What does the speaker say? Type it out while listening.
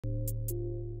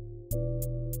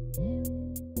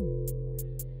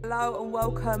Hello and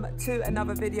welcome to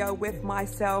another video with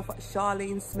myself,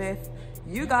 Charlene Smith.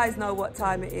 You guys know what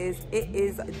time it is. It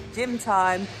is gym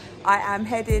time. I am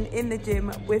heading in the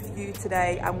gym with you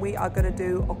today and we are going to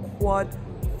do a quad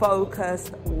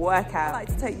focused workout. I like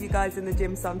to take you guys in the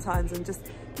gym sometimes and just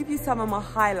give you some of my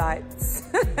highlights.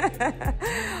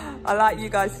 I like you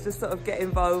guys to just sort of get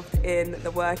involved in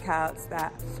the workouts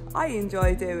that I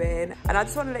enjoy doing. And I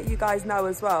just want to let you guys know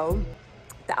as well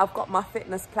that I've got my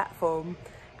fitness platform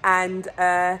and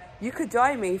you could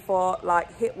join me for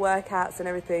like HIIT workouts and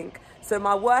everything. So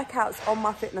my workouts on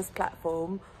my fitness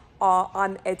platform are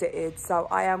unedited. So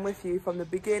I am with you from the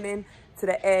beginning to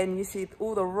the end. You see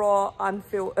all the raw,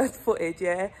 unfiltered footage,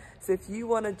 yeah? So if you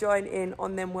want to join in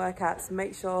on them workouts,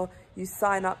 make sure you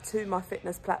sign up to my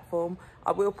fitness platform.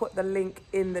 I will put the link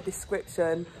in the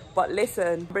description. But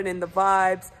listen, I'm bringing the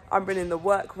vibes, I'm bringing the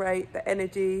work rate, the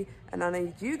energy, and I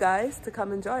need you guys to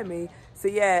come and join me. So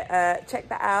yeah, check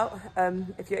that out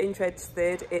if you're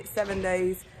interested. It's 7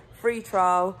 days, free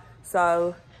trial.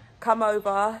 So come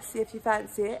over, see if you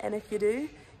fancy it, and if you do,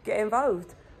 get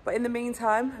involved. But in the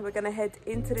meantime, we're gonna head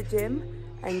into the gym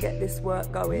and get this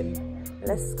work going.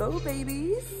 Let's go,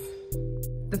 babies.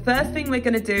 The first thing we're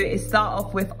gonna do is start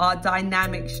off with our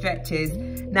dynamic stretches.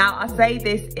 Now, I say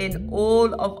this in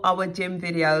all of our gym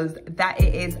videos that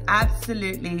it is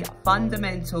absolutely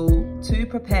fundamental to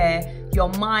prepare your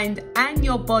mind and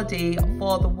your body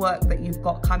for the work that you've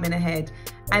got coming ahead,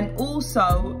 and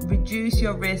also reduce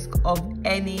your risk of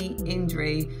any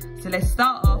injury. So let's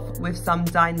start off with some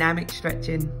dynamic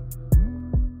stretching.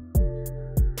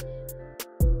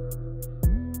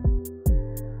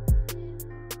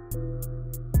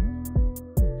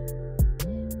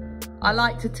 I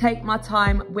like to take my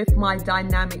time with my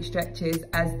dynamic stretches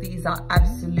as these are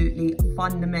absolutely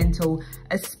fundamental,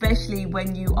 especially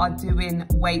when you are doing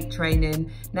weight training.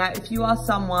 Now, if you are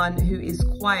someone who is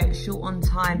quite short on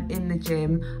time in the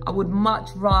gym, I would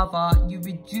much rather you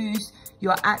reduce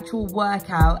your actual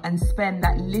workout and spend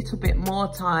that little bit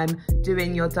more time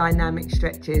doing your dynamic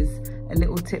stretches. A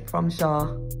little tip from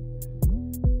Shah.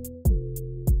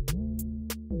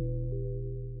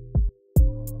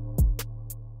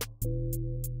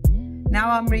 Now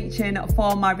I'm reaching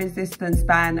for my resistance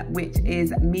band, which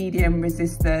is medium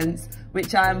resistance,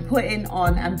 which I am putting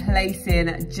on and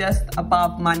placing just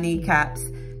above my kneecaps.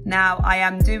 Now I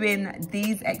am doing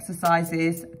these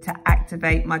exercises to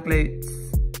activate my glutes.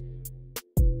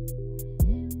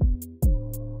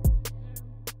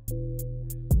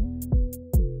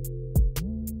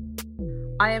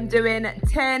 I am doing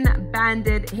 10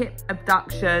 banded hip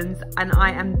abductions and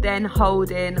I am then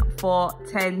holding for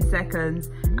 10 seconds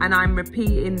and I'm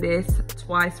repeating this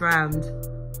twice round.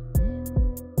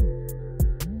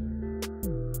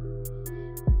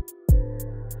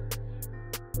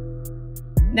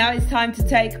 Now it's time to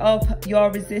take off your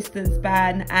resistance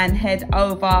band and head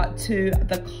over to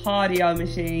the cardio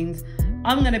machines.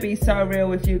 I'm gonna be so real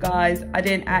with you guys. I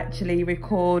didn't actually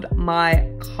record my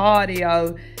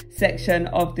cardio section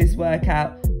of this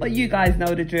workout, but you guys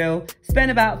know the drill.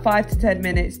 Spend about 5 to 10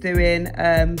 minutes doing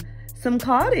some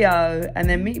cardio and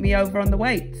then meet me over on the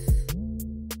weights.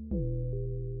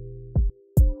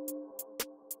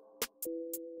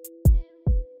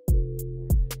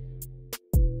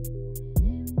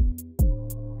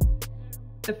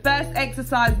 The first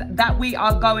exercise that we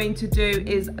are going to do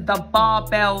is the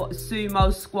barbell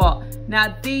sumo squat.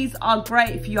 Now these are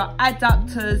great for your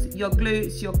adductors, your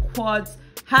glutes, your quads,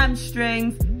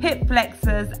 hamstrings, hip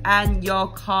flexors, and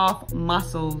your calf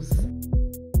muscles.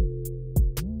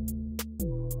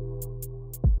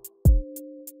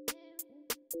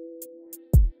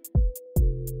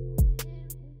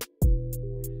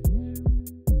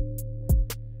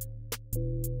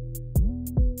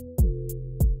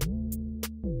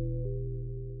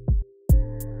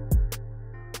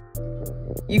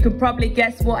 You can probably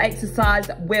guess what exercise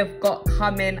we've got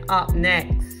coming up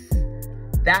next.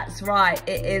 That's right,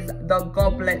 it is the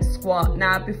goblet squat.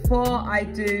 Now, before I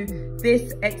do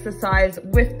this exercise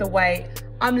with the weight,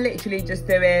 I'm literally just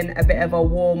doing a bit of a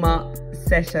warm-up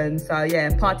session. So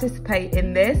yeah, participate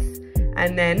in this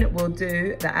and then we'll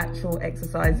do the actual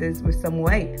exercises with some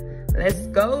weight. Let's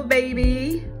go,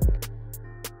 baby.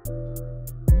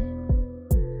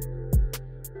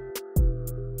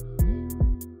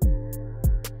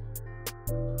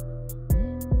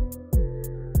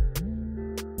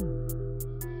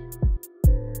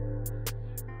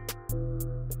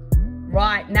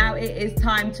 Right, now it is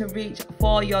time to reach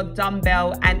for your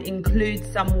dumbbell and include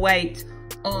some weight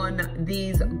on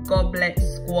these goblet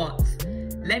squats.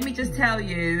 Let me just tell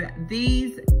you,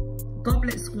 these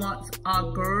goblet squats are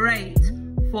great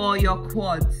for your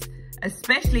quads.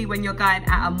 especially when you're going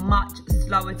at a much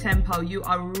slower tempo. You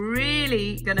are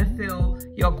really gonna feel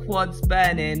your quads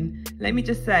burning. Let me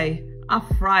just say, I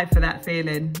thrive for that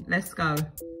feeling. Let's go.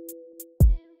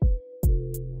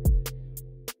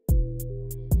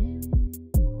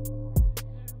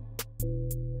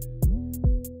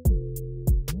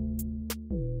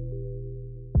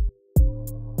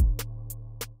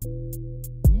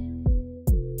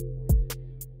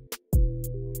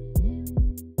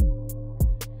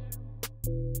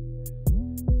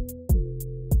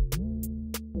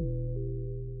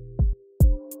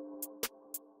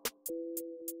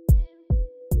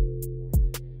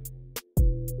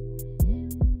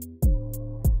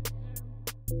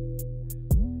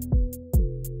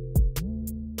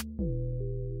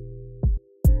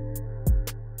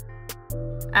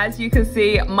 As you can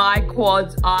see, my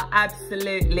quads are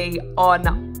absolutely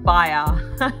on fire.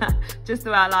 Just the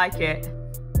way I like it.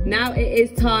 Now it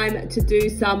is time to do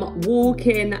some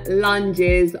walking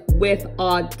lunges with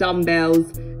our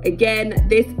dumbbells. Again,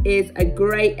 this is a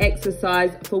great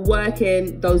exercise for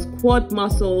working those quad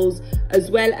muscles,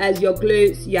 as well as your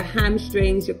glutes, your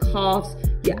hamstrings, your calves,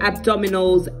 your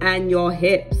abdominals, and your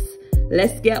hips.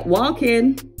 Let's get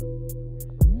walking.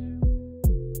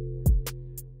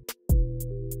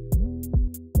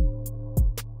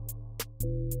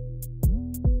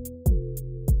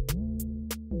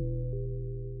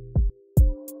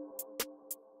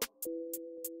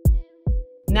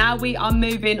 Now we are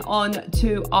moving on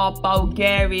to our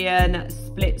Bulgarian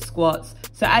split squats.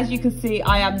 So as you can see,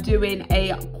 I am doing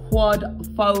a quad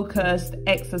focused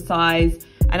exercise,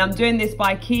 and I'm doing this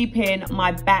by keeping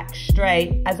my back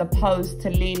straight as opposed to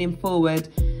leaning forward.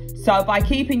 So by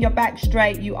keeping your back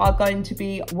straight, you are going to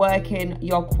be working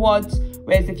your quads,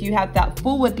 whereas if you have that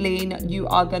forward lean, you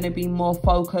are going to be more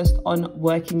focused on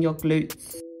working your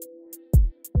glutes.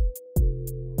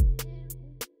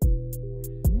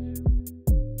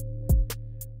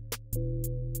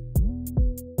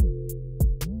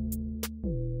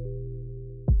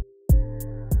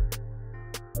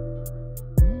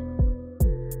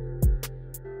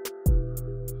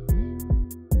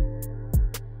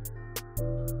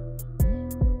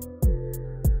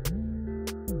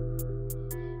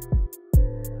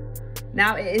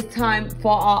 Now it is time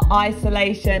for our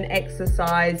isolation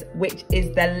exercise, which is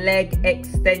the leg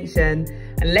extension.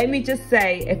 And let me just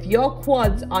say, if your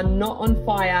quads are not on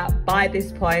fire by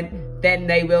this point, then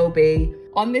they will be.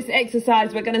 On this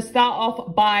exercise, we're gonna start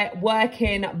off by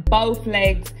working both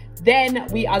legs. Then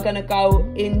we are gonna go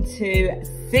into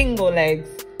single legs.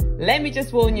 Let me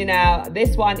just warn you now,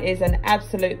 this one is an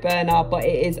absolute burner, but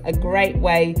it is a great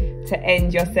way to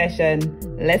end your session.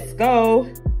 Let's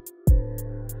go.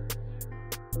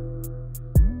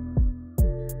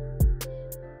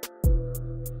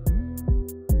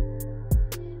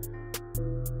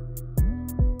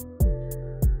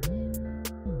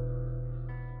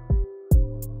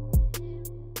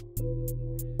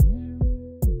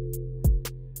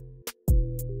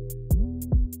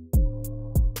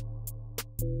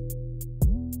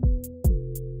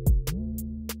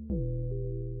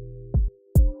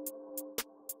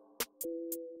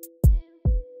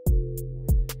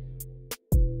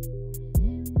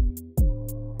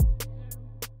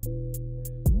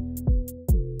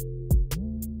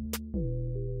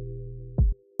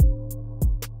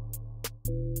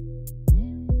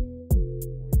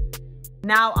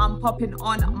 Now I'm popping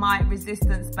on my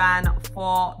resistance band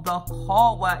for the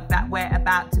core work that we're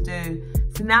about to do.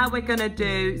 So now we're gonna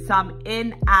do some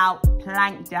in-out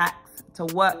plank jacks to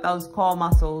work those core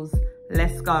muscles.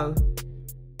 Let's go.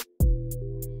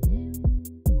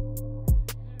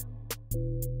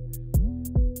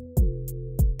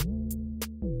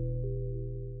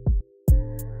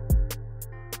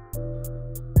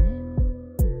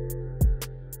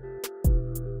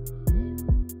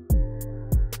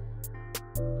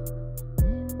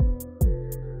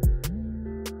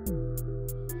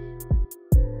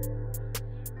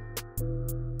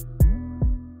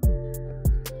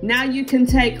 Now you can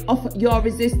take off your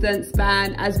resistance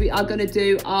band, as we are going to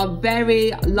do our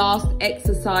very last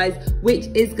exercise, which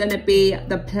is going to be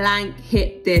the plank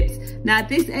hip dips. Now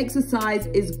this exercise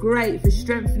is great for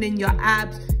strengthening your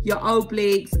abs, your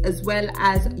obliques, as well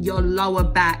as your lower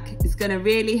back. It's going to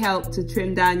really help to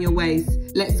trim down your waist.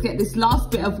 Let's get this last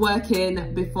bit of work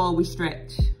in before we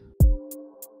stretch.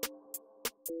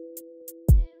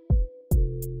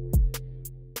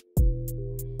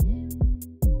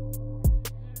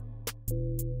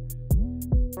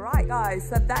 Right guys,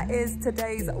 so that is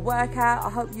today's workout. I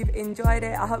hope you've enjoyed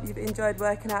it. I hope you've enjoyed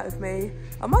working out with me.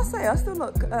 I must say I still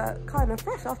look kind of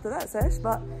fresh after that sesh,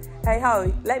 but hey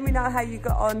ho, let me know how you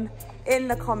got on in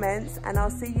the comments, and I'll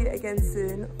see you again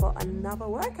soon for another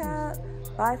workout.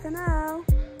 Bye for now.